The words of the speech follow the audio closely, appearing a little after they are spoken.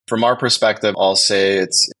From our perspective, I'll say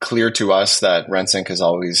it's clear to us that Rentsync has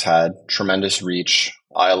always had tremendous reach,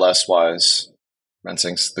 ILS-wise.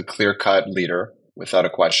 Rentsync's the clear-cut leader, without a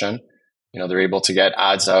question. They're able to get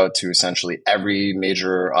ads out to essentially every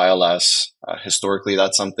major ILS. Historically,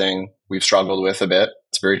 that's something we've struggled with a bit.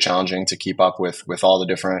 It's very challenging to keep up with all the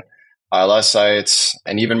different ILS sites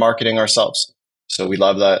and even marketing ourselves. So we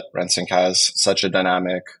love that Rentsync has such a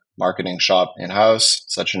dynamic marketing shop in-house,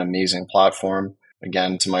 such an amazing platform.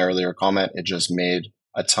 Again, to my earlier comment, it just made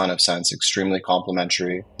a ton of sense. Extremely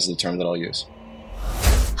complementary is the term that I'll use.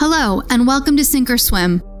 Hello, and welcome to Sink or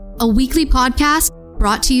Swim, a weekly podcast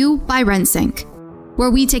brought to you by Rentsync,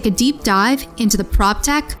 where we take a deep dive into the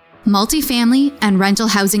PropTech, multifamily, and rental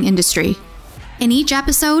housing industry. In each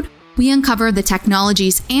episode, we uncover the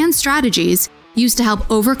technologies and strategies used to help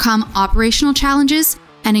overcome operational challenges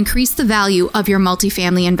and increase the value of your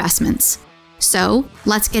multifamily investments. So,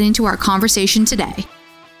 let's get into our conversation today.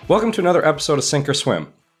 Welcome to another episode of Sink or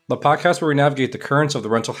Swim, the podcast where we navigate the currents of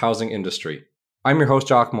the rental housing industry. I'm your host,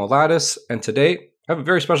 Giacomo Lattis, and today I have a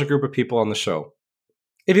very special group of people on the show.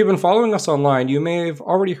 If you've been following us online, you may have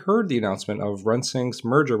already heard the announcement of Rentsync's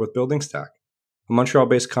merger with BuildingStack, a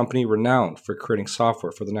Montreal-based company renowned for creating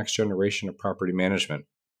software for the next generation of property management.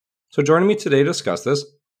 So joining me today to discuss this,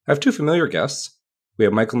 I have two familiar guests. We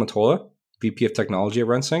have Michael Matola, VP of Technology at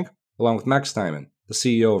Rentsync, along with Max Steinman, the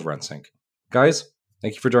CEO of Rentsync. Guys,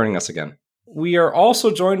 thank you for joining us again. We are also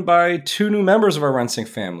joined by two new members of our Rentsync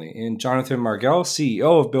family, in Jonathan Margell,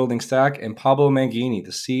 CEO of BuildingStack, and Pablo Mangini,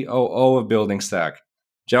 the COO of BuildingStack.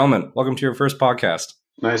 Gentlemen, welcome to your first podcast.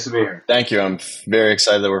 Nice to be here. Thank you. I'm very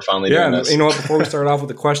excited that we're finally doing this. You know what? Before we start off with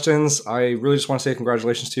the questions, I really just want to say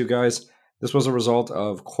congratulations to you guys. This was a result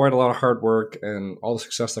of quite a lot of hard work, and all the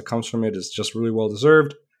success that comes from it is just really well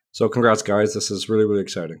deserved. So congrats, guys. This is really, really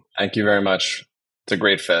exciting. Thank you very much. It's a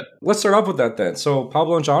great fit. Let's start off with that then. So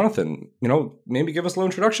Pablo and Jonathan, maybe give us a little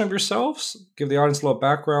introduction of yourselves. Give the audience a little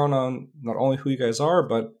background on not only who you guys are,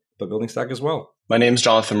 but BuildingStack as well. My name is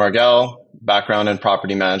Jonathan Margell, background in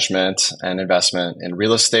property management and investment in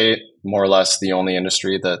real estate, more or less the only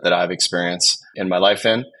industry that I have experience in my life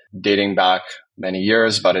in. Dating back many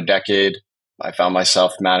years, about a decade, I found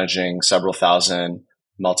myself managing several thousand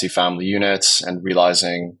multifamily units and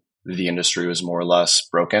realizing the industry was more or less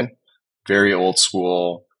broken. Very old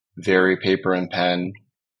school, very paper and pen,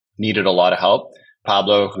 needed a lot of help.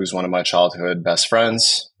 Pablo, who's one of my childhood best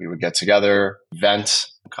friends, we would get together, vent,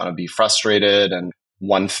 kind of be frustrated, and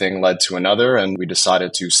one thing led to another, and we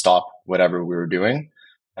decided to stop whatever we were doing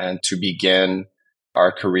and to begin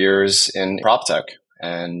our careers in PropTech.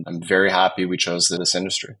 And I'm very happy we chose this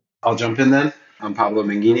industry. I'll jump in then. I'm Pablo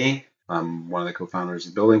Mangini. I'm one of the co-founders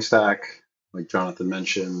of BuildingStack. Like Jonathan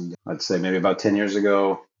mentioned, I'd say maybe about 10 years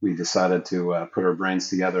ago, we decided to put our brains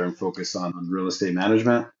together and focus on real estate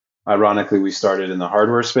management. Ironically, we started in the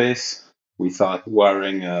hardware space. We thought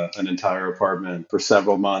wiring an entire apartment for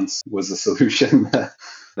several months was the solution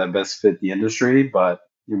that best fit the industry. But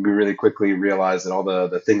we really quickly realized that all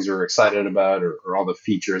the things we were excited about or all the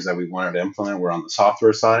features that we wanted to implement were on the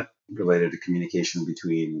software side related to communication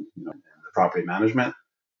between the property management.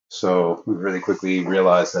 So we really quickly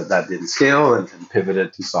realized that didn't scale and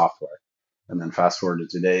pivoted to software. And then fast forward to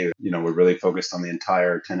today, we're really focused on the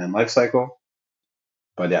entire tenant lifecycle.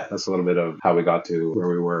 But yeah, that's a little bit of how we got to where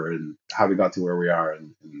we were and how we got to where we are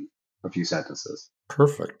in a few sentences.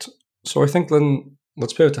 Perfect. So I think then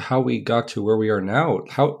let's pivot to how we got to where we are now.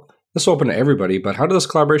 This is open to everybody, but how did this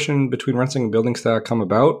collaboration between Rentsync and BuildingStack come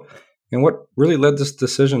about? And what really led this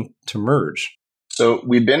decision to merge? So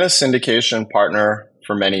we've been a syndication partner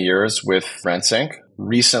for many years with Rentsync.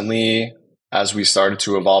 Recently, as we started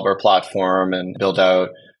to evolve our platform and build out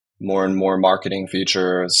more and more marketing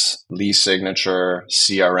features, lease signature,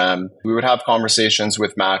 CRM, we would have conversations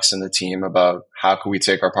with Max and the team about how could we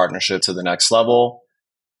take our partnership to the next level.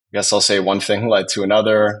 I guess I'll say one thing led to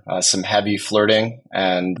another, some heavy flirting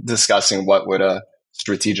and discussing what would a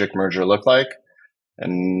strategic merger look like.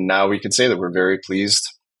 And now we could say that we're very pleased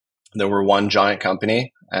that we're one giant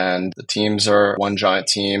company and the teams are one giant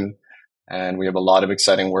team. And we have a lot of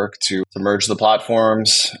exciting work to merge the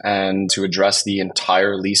platforms and to address the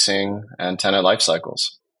entire leasing and tenant life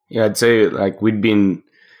cycles. Yeah, I'd say we'd been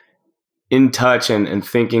in touch and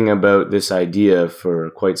thinking about this idea for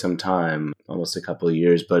quite some time, almost a couple of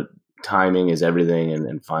years, but timing is everything.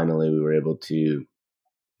 And finally, we were able to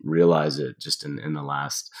realize it just in the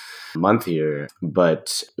last month here.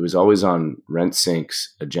 But it was always on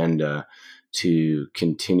Rentsync's agenda to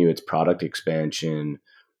continue its product expansion.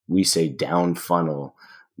 We say down funnel.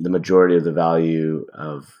 The majority of the value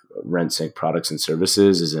of Rentsync products and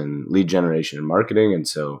services is in lead generation and marketing. And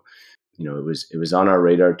so, it was on our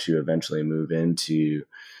radar to eventually move into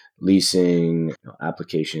leasing,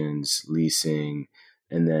 applications, leasing,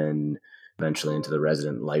 and then eventually into the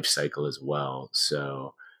resident life cycle as well.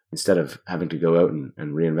 So instead of having to go out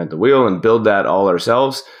and reinvent the wheel and build that all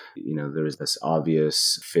ourselves, there was this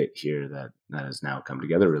obvious fit here that has now come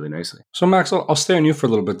together really nicely. So Max, I'll stay on you for a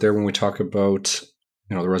little bit there when we talk about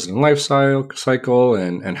the resident life cycle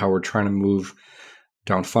and how we're trying to move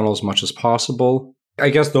down funnel as much as possible. I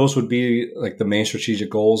guess those would be like the main strategic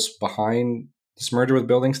goals behind this merger with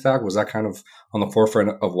Building Stack. Was that kind of on the forefront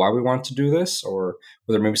of why we want to do this, or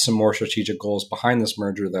were there maybe some more strategic goals behind this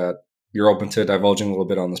merger that you're open to divulging a little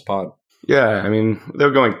bit on this pod? Yeah, I mean, they're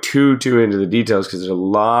going too into the details because there's a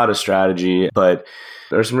lot of strategy, but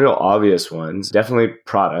there are some real obvious ones. Definitely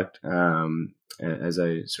product. As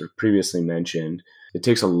I sort of previously mentioned, it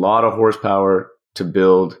takes a lot of horsepower to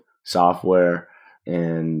build software,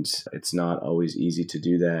 and it's not always easy to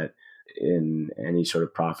do that in any sort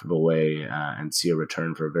of profitable way and see a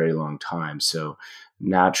return for a very long time. So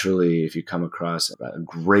naturally, if you come across a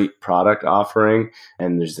great product offering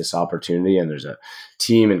and there's this opportunity and there's a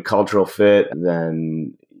team and cultural fit,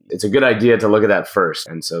 then it's a good idea to look at that first.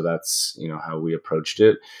 And so that's, how we approached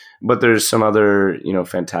it. But there's some other,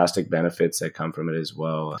 fantastic benefits that come from it as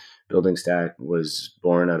well. Building Stack was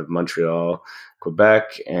born out of Montreal,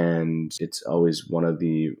 Quebec, and it's always one of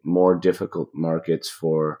the more difficult markets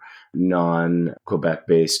for non-Quebec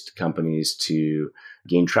based companies to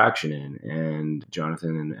gain traction in. And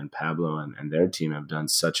Jonathan and Pablo and their team have done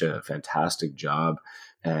such a fantastic job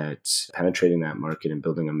at penetrating that market and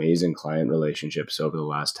building amazing client relationships over the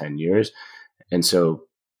last 10 years. And so,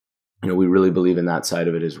 we really believe in that side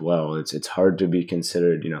of it as well. It's hard to be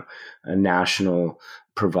considered, a national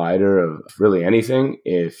provider of really anything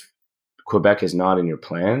if Quebec is not in your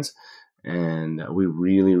plans. And we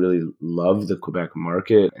really, really love the Quebec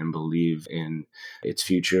market and believe in its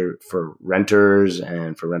future for renters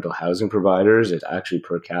and for rental housing providers. It's actually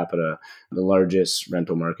per capita the largest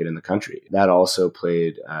rental market in the country. That also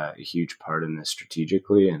played a huge part in this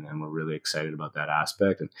strategically, and we're really excited about that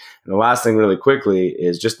aspect. And the last thing really quickly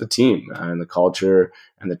is just the team and the culture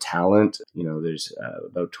and the talent. There's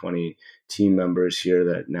about 20 team members here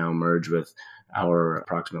that now merge with our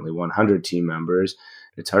approximately 100 team members.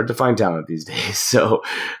 It's hard to find talent these days. So,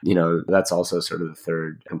 that's also sort of the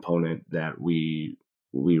third component that we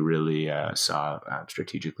really saw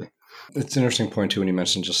strategically. It's an interesting point too when you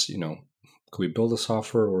mentioned just, could we build a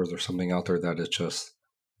software, or is there something out there that is just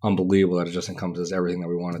unbelievable, that it just encompasses everything that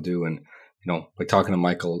we want to do? And, like talking to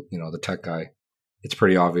Michael, the tech guy, it's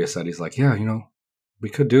pretty obvious that he's like, yeah, we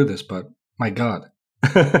could do this, but my God,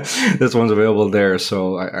 this one's available there.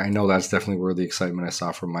 So I know that's definitely where the excitement I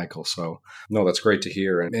saw from Michael. So no, that's great to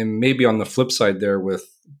hear. And maybe on the flip side there with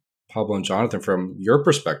Pablo and Jonathan, from your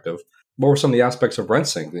perspective, what were some of the aspects of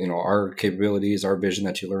Rentsync, our capabilities, our vision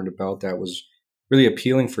that you learned about that was really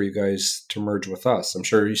appealing for you guys to merge with us? I'm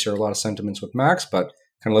sure you share a lot of sentiments with Max, but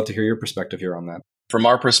kind of love to hear your perspective here on that. From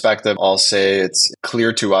our perspective, I'll say it's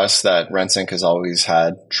clear to us that Rentsync has always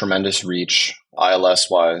had tremendous reach,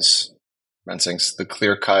 ILS-wise. Rentsync's the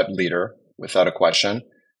clear-cut leader, without a question.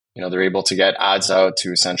 They're able to get ads out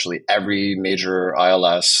to essentially every major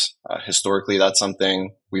ILS. Historically, that's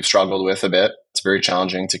something we've struggled with a bit. It's very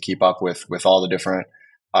challenging to keep up with all the different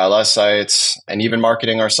ILS sites and even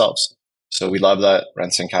marketing ourselves. So we love that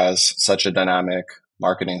Rentsync has such a dynamic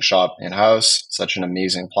marketing shop in-house, such an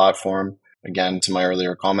amazing platform. Again, to my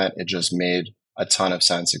earlier comment, it just made a ton of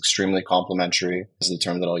sense. Extremely complementary is the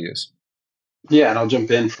term that I'll use. Yeah, and I'll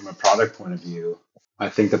jump in from a product point of view. I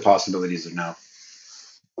think the possibilities are now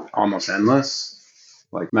almost endless.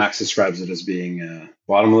 Like Max describes it as being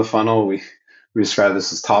bottom of the funnel. We describe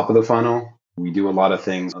this as top of the funnel. We do a lot of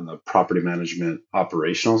things on the property management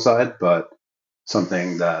operational side, but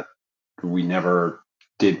something that we never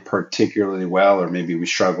did particularly well, or maybe we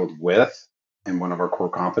struggled with, and one of our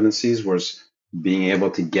core competencies was being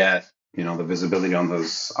able to get the visibility on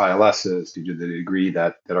those ILSs to the degree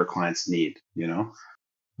that our clients need.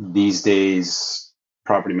 These days,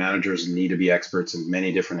 property managers need to be experts in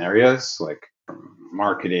many different areas, like from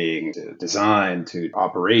marketing to design to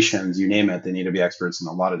operations, you name it. They need to be experts in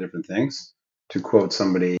a lot of different things. To quote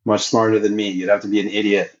somebody much smarter than me, you'd have to be an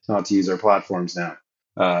idiot not to use our platforms now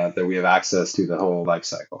that we have access to the whole life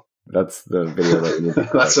cycle. That's the video that you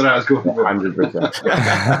That's what I was going for.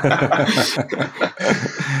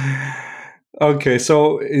 100%. Okay,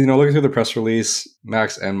 so, looking through the press release,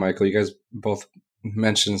 Max and Michael, you guys both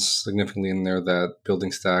mentioned significantly in there that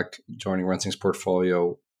Building Stack joining Rentsync's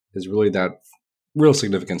portfolio is really that real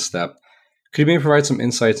significant step. Could you maybe provide some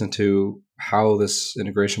insights into how this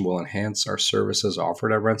integration will enhance our services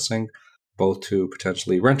offered at Rentsync? both to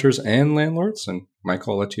potentially renters and landlords. And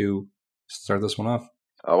Michael, I'll let you start this one off.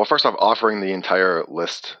 Well, first off, offering the entire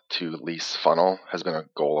list to lease funnel has been a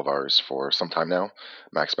goal of ours for some time now.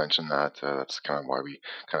 Max mentioned that. That's kind of why we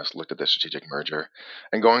kind of looked at this strategic merger.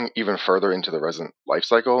 And going even further into the resident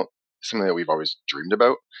lifecycle, something that we've always dreamed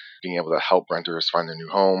about, being able to help renters find their new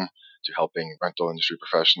home, to helping rental industry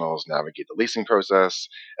professionals navigate the leasing process,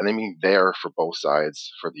 and then being there for both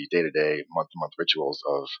sides for the day-to-day, month-to-month rituals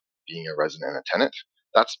of being a resident and a tenant.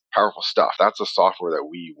 That's powerful stuff. That's the software that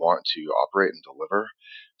we want to operate and deliver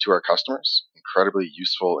to our customers. Incredibly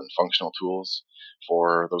useful and functional tools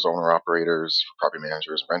for those owner-operators, for property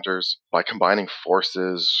managers, renters. By combining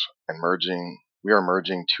forces and we are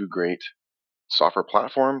merging two great software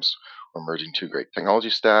platforms. We're merging two great technology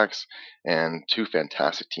stacks and two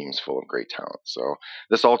fantastic teams full of great talent. So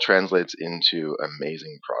this all translates into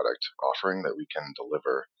amazing product offering that we can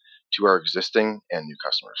deliver to our existing and new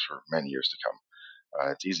customers for many years to come.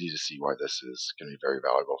 It's easy to see why this is going to be very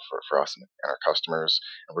valuable for us and our customers,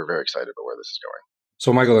 and we're very excited about where this is going.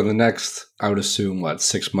 So, Michael, in the next, I would assume,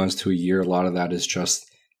 6 months to a year, a lot of that is just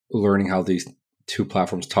learning how these two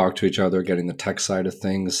platforms talk to each other, getting the tech side of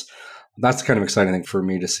things. That's the kind of exciting thing for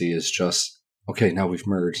me to see is just, okay, now we've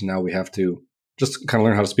merged. Now we have to just kind of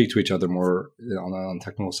learn how to speak to each other more on the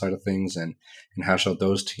technical side of things and hash out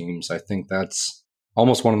those teams. I think that's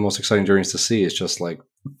almost one of the most exciting journeys to see is just like,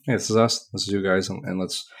 hey, this is us, this is you guys, and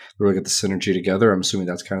let's really get the synergy together. I'm assuming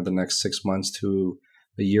that's kind of the next 6 months to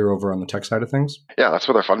a year over on the tech side of things. Yeah, that's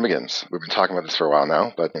where the fun begins. We've been talking about this for a while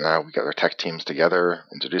now, but now we got our tech teams together,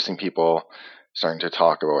 introducing people, starting to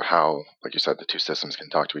talk about how, like you said, the two systems can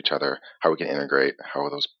talk to each other, how we can integrate,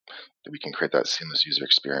 we can create that seamless user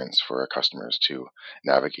experience for our customers to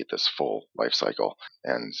navigate this full life cycle.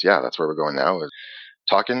 And yeah, that's where we're going now, is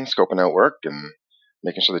talking, scoping out work, and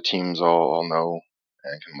making sure the teams all know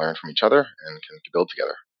and can learn from each other and can build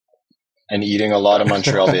together. And eating a lot of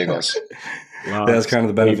Montreal bagels. That's kind of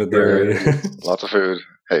the benefit there. Lots of food.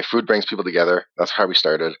 Hey, food brings people together. That's how we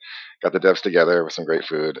started. Got the devs together with some great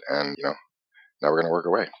food, and now we're going to work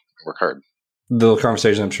away, work hard. The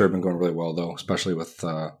conversation, I'm sure, have been going really well, though, especially with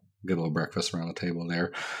good little breakfast around the table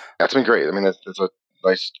there. Yeah, it's been great. I mean, it's a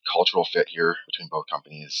nice cultural fit here between both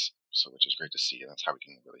companies, which is great to see, and that's how we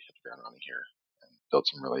can really hit the ground running here and build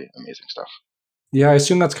some really amazing stuff. Yeah, I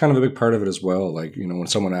assume that's kind of a big part of it as well. Like, when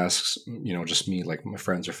someone asks, just me, like my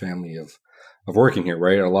friends or family of working here,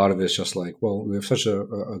 right? A lot of it's just like, well, we have such a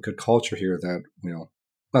good culture here that,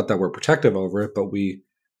 not that we're protective over it, but we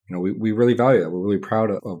really value that. We're really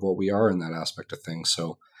proud of what we are in that aspect of things.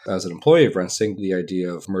 So as an employee of Rentsync, the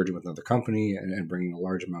idea of merging with another company and bringing a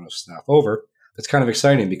large amount of staff over, it's kind of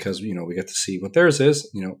exciting because, we get to see what theirs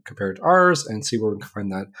is, compared to ours and see where we can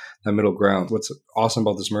find that middle ground. What's awesome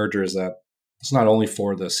about this merger is that it's not only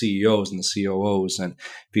for the CEOs and the COOs and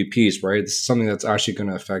VPs, right? This is something that's actually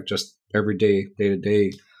going to affect just everyday,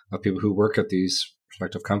 day-to-day of people who work at these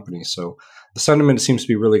respective companies. So the sentiment seems to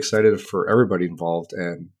be really excited for everybody involved.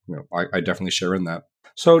 And, I definitely share in that.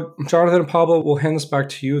 So Jonathan and Pablo, we'll hand this back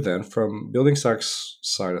to you then from Building Stacks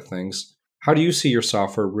side of things. How do you see your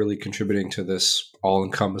software really contributing to this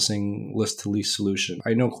all-encompassing list-to-lease solution?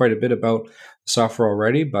 I know quite a bit about software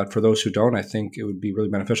already, but for those who don't, I think it would be really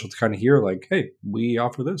beneficial to kind of hear like, hey, we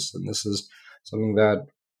offer this, and this is something that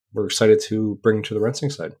we're excited to bring to the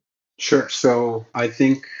Rentsync side. Sure. So I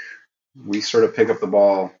think we sort of pick up the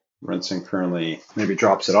ball. Rentsync currently maybe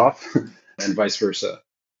drops it off and vice versa.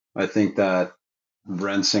 I think that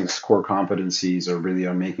Rentsync's core competencies are really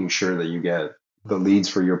on making sure that you get the leads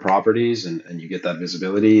for your properties and you get that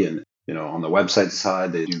visibility. And, on the website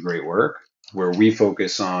side, they do great work. Where we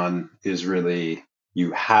focus on is really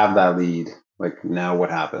you have that lead. Like now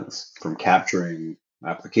what happens from capturing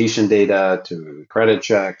application data to credit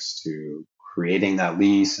checks to creating that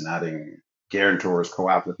lease and adding guarantors,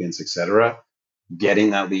 co-applicants, etc., getting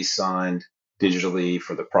that lease signed digitally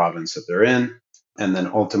for the province that they're in, and then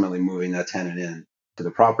ultimately moving that tenant in to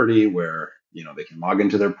the property where they can log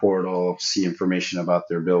into their portal, see information about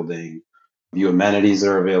their building, view amenities that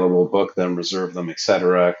are available, book them, reserve them,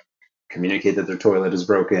 etc., communicate that their toilet is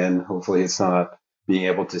broken. Hopefully it's not, being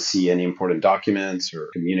able to see any important documents or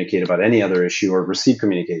communicate about any other issue or receive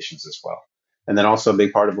communications as well. And then also a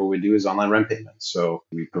big part of what we do is online rent payments. So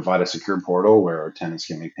we provide a secure portal where our tenants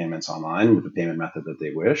can make payments online with the payment method that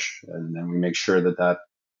they wish. And then we make sure that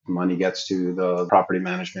money gets to the property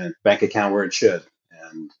management bank account where it should.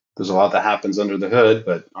 And there's a lot that happens under the hood,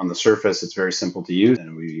 but on the surface, it's very simple to use.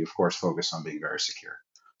 And we, of course, focus on being very secure.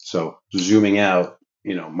 So zooming out,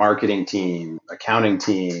 marketing team, accounting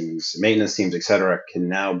teams, maintenance teams, et cetera, can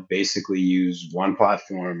now basically use one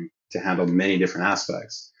platform to handle many different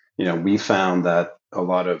aspects. we found that a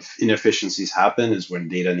lot of inefficiencies happen is when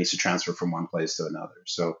data needs to transfer from one place to another.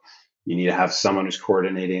 So you need to have someone who's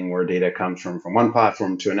coordinating where data comes from one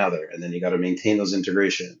platform to another. And then you got to maintain those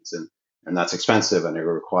integrations. And that's expensive and it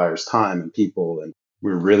requires time and people. And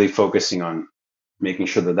we're really focusing on making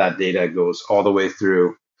sure that data goes all the way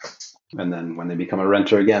through. And then when they become a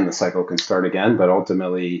renter again, the cycle can start again. But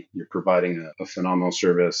ultimately, you're providing a phenomenal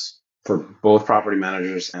service for both property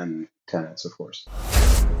managers and tenants, of course.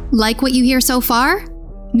 Like what you hear so far?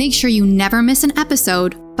 Make sure you never miss an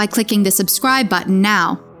episode by clicking the subscribe button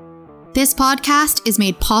now. This podcast is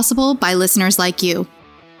made possible by listeners like you.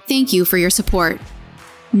 Thank you for your support.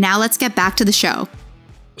 Now let's get back to the show.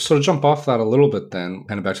 So to jump off that a little bit then,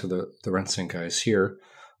 kind of back to the Rentsync guys here,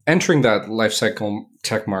 entering that lifecycle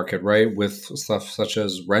tech market, right, with stuff such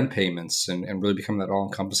as rent payments and really becoming that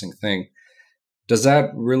all-encompassing thing, does that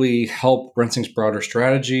really help Rentsync's broader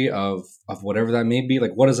strategy of whatever that may be?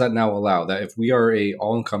 Like, what does that now allow? That if we are a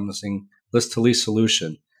all-encompassing list-to-lease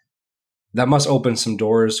solution, that must open some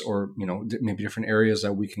doors or, maybe different areas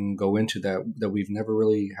that we can go into that we've never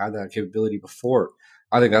really had that capability before.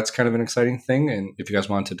 I think that's kind of an exciting thing. And if you guys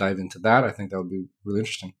want to dive into that, I think that would be really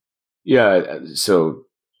interesting. Yeah. So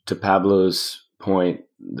to Pablo's point,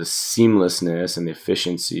 the seamlessness and the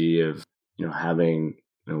efficiency of, having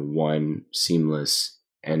one seamless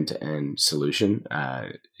end-to-end solution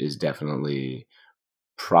is definitely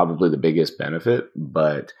probably the biggest benefit,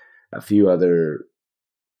 but a few other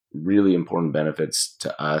really important benefits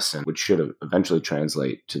to us and which should eventually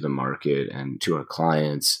translate to the market and to our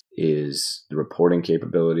clients is the reporting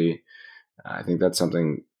capability. I think that's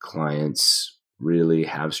something clients really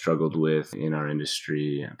have struggled with in our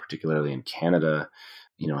industry, particularly in Canada,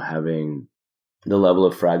 having the level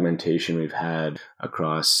of fragmentation we've had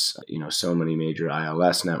across, so many major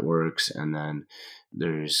ILS networks. And then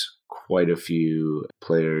there's quite a few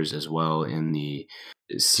players as well in the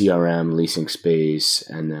CRM leasing space,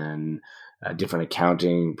 and then different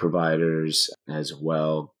accounting providers as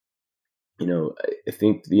well. I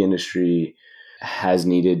think the industry has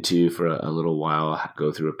needed to, for a little while,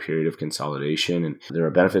 go through a period of consolidation. And there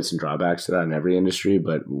are benefits and drawbacks to that in every industry.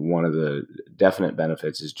 But one of the definite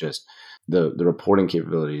benefits is just the reporting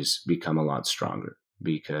capabilities become a lot stronger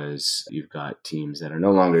because you've got teams that are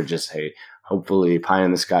no longer just, hey, hopefully pie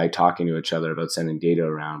in the sky talking to each other about sending data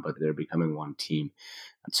around, but they're becoming one team.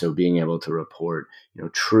 And so being able to report,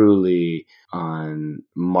 truly on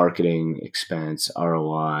marketing expense,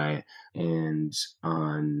 ROI, and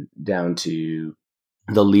on down to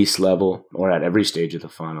the lease level or at every stage of the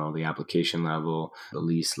funnel, the application level, the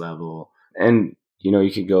lease level. And,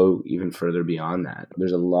 you could go even further beyond that.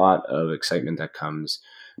 There's a lot of excitement that comes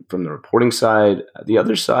from the reporting side. The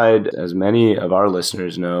other side, as many of our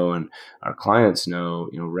listeners know and our clients know,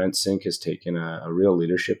 Rentsync has taken a real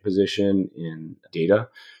leadership position in data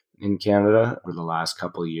in Canada over the last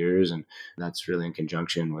couple of years. And that's really in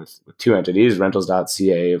conjunction with two entities,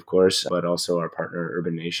 rentals.ca, of course, but also our partner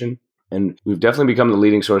Urban Nation. And we've definitely become the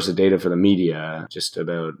leading source of data for the media. Just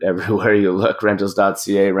about everywhere you look,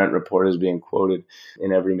 rentals.ca, Rent Report is being quoted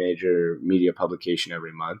in every major media publication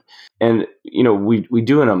every month. And, we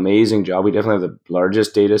do an amazing job. We definitely have the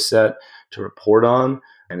largest data set to report on.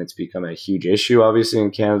 And it's become a huge issue, obviously,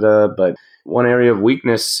 in Canada. But one area of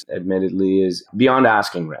weakness, admittedly, is beyond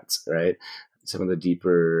asking rents, right? Some of the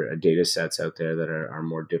deeper data sets out there that are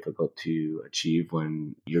more difficult to achieve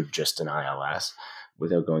when you're just an ILS.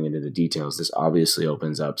 Without going into the details, this obviously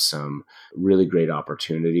opens up some really great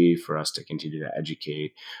opportunity for us to continue to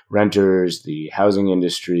educate renters, the housing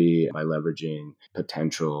industry, by leveraging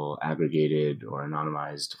potential aggregated or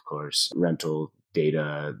anonymized, of course, rental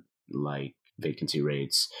data like vacancy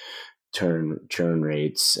rates, churn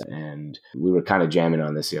rates. And we were kind of jamming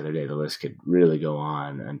on this the other day. The list could really go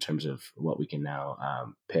on in terms of what we can now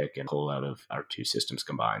pick and pull out of our two systems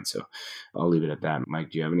combined. So I'll leave it at that. Mike,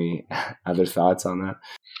 do you have any other thoughts on that?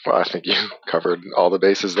 Well, I think you covered all the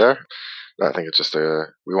bases there. I think it's just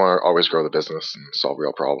we want to always grow the business and solve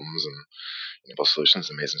real problems and build solutions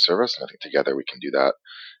and amazing service. And I think together we can do that.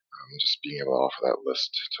 Just being able to offer that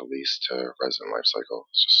list to lease to resident lifecycle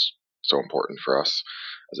is just so important for us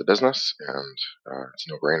as a business, and it's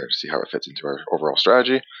a no-brainer to see how it fits into our overall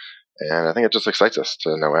strategy. And I think it just excites us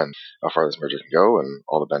to no end how far this merger can go and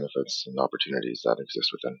all the benefits and opportunities that exist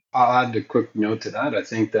within. I'll add a quick note to that. I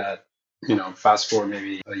think that, fast forward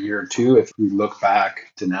maybe a year or two, if we look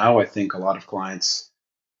back to now, I think a lot of clients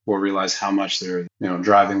will realize how much they're,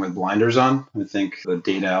 driving with blinders on. I think the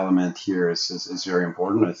data element here is very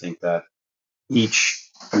important. I think that each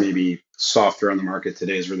maybe software on the market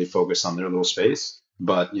today is really focused on their little space.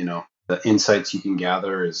 But, the insights you can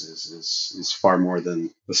gather is far more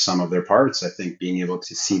than the sum of their parts. I think being able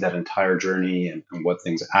to see that entire journey and what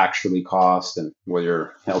things actually cost and what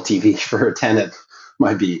your LTV for a tenant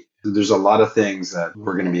might be. There's a lot of things that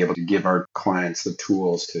we're going to be able to give our clients the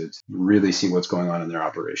tools to really see what's going on in their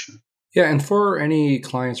operation. Yeah, and for any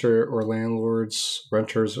clients or landlords,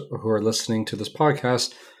 renters who are listening to this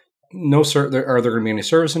podcast, are there going to be any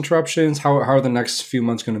service interruptions? How are the next few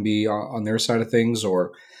months going to be on their side of things?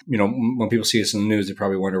 Or, when people see this in the news, they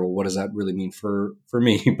probably wonder, well, what does that really mean for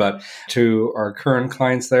me? But to our current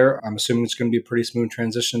clients there, I'm assuming it's going to be a pretty smooth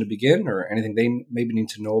transition to begin, or anything they maybe need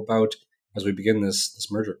to know about as we begin this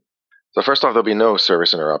merger. So first off, there'll be no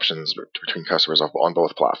service interruptions between customers on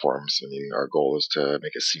both platforms. I mean, our goal is to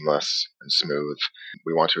make it seamless and smooth.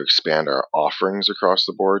 We want to expand our offerings across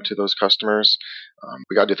the board to those customers.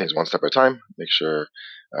 We got to do things one step at a time, make sure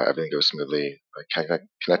everything goes smoothly.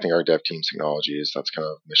 Connecting our dev team's technologies, that's kind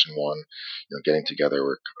of mission one. Getting together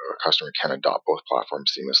where a customer can adopt both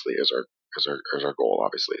platforms seamlessly is our goal,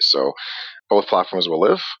 obviously. So both platforms will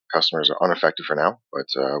live. Customers are unaffected for now, but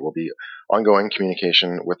will be ongoing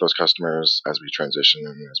communication with those customers as we transition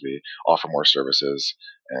and as we offer more services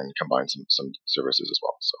and combine some services as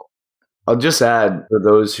well. So I'll just add, for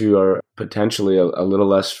those who are potentially a little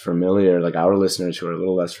less familiar, like our listeners who are a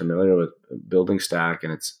little less familiar with Building Stack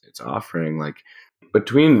and its offering, like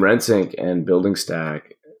between Rentsync and Building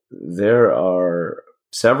Stack, there are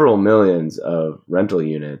several millions of rental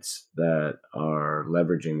units that are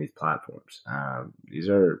leveraging these platforms. These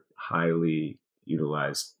are highly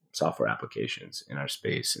utilized software applications in our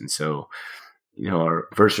space. And so, our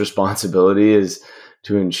first responsibility is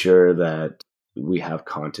to ensure that we have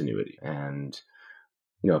continuity. And,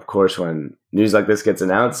 of course, when news like this gets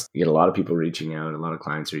announced, you get a lot of people reaching out, a lot of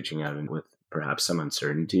clients reaching out, and with perhaps some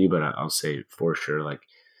uncertainty, but I'll say for sure, like,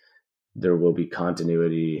 there will be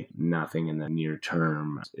continuity. Nothing in the near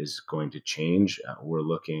term is going to change. We're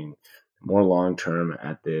looking more long-term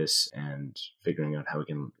at this and figuring out how we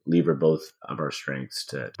can lever both of our strengths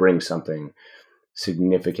to bring something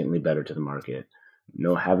significantly better to the market.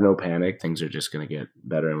 Have no panic. Things are just going to get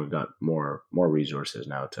better, and we've got more resources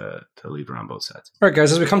now to lever on both sides. All right,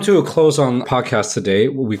 guys, as we come to a close on the podcast today,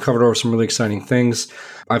 we've covered over some really exciting things.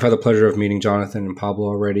 I've had the pleasure of meeting Jonathan and Pablo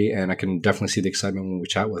already, and I can definitely see the excitement when we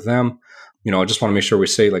chat with them. I just want to make sure we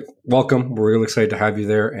say, welcome. We're really excited to have you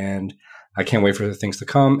there, and I can't wait for the things to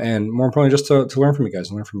come. And more importantly, just to learn from you guys,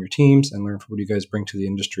 and learn from your teams, and learn from what you guys bring to the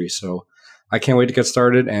industry. So I can't wait to get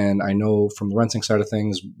started. And I know from the Rentsync side of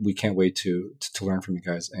things, we can't wait to learn from you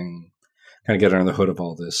guys and kind of get under the hood of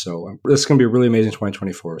all this. So this is going to be a really amazing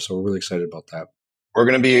 2024. So we're really excited about that. We're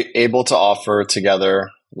going to be able to offer together,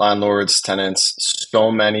 landlords, tenants,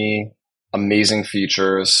 so many amazing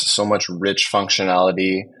features, so much rich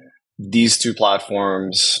functionality. These two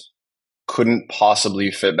platforms couldn't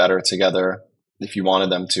possibly fit better together if you wanted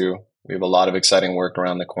them to. We have a lot of exciting work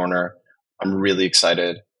around the corner. I'm really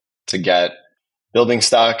excited to get Building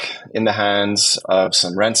Stack in the hands of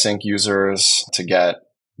some Rentsync users, to get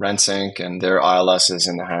Rentsync and their ILSs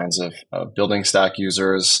in the hands of Building Stack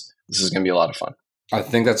users. This is going to be a lot of fun. I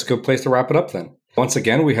think that's a good place to wrap it up then. Once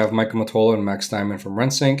again, we have Michael Matola and Max Diamond from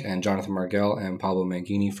Rentsync and Jonathan Margell and Pablo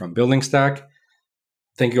Mangini from Building Stack.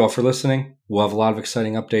 Thank you all for listening. We'll have a lot of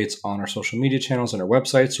exciting updates on our social media channels and our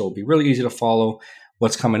website, so it'll be really easy to follow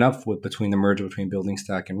what's coming up between the merger between Building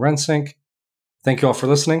Stack and Rentsync. Thank you all for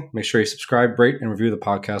listening. Make sure you subscribe, rate, and review the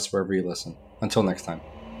podcast wherever you listen. Until next time.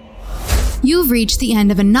 You've reached the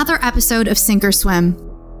end of another episode of Sink or Swim.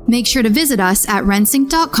 Make sure to visit us at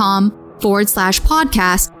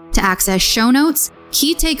rentsync.com/podcast to access show notes,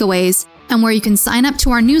 key takeaways, and where you can sign up to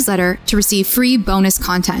our newsletter to receive free bonus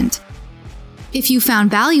content. If you found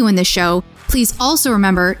value in this show, please also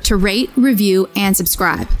remember to rate, review, and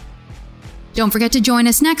subscribe. Don't forget to join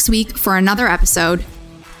us next week for another episode.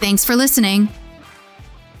 Thanks for listening.